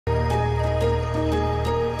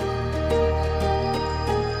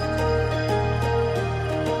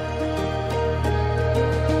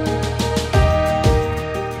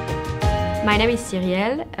My name is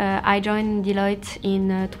Cyrielle. I joined Deloitte in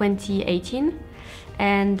 2018,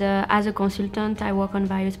 and as a consultant I work on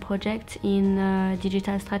various projects in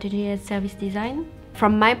digital strategy and service design.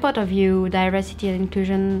 From my point of view, diversity and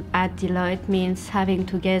inclusion at Deloitte means having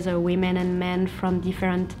together women and men from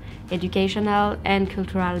different educational and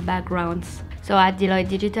cultural backgrounds. So at Deloitte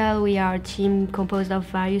Digital, we are a team composed of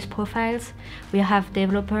various profiles. We have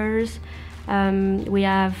developers, we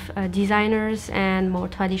have designers and more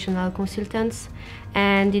traditional consultants,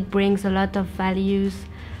 and it brings a lot of values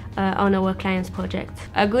on our clients' project.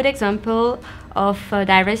 A good example of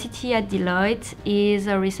diversity at Deloitte is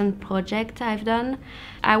a recent project I've done.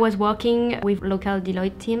 I was working with local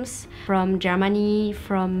Deloitte teams from Germany,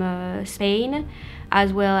 from Spain,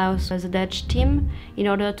 as well as the Dutch team, in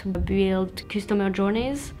order to build customer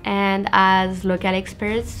journeys. And as local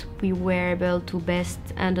experts, we were able to best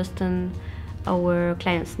understand our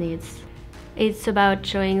clients' needs. It's about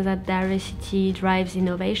showing that diversity drives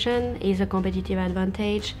innovation, is a competitive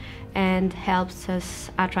advantage, and helps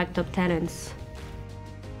us attract top talents.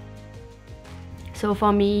 So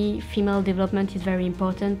for me, female development is very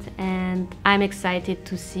important, and I'm excited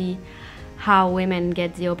to see how women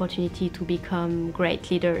get the opportunity to become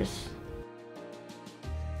great leaders.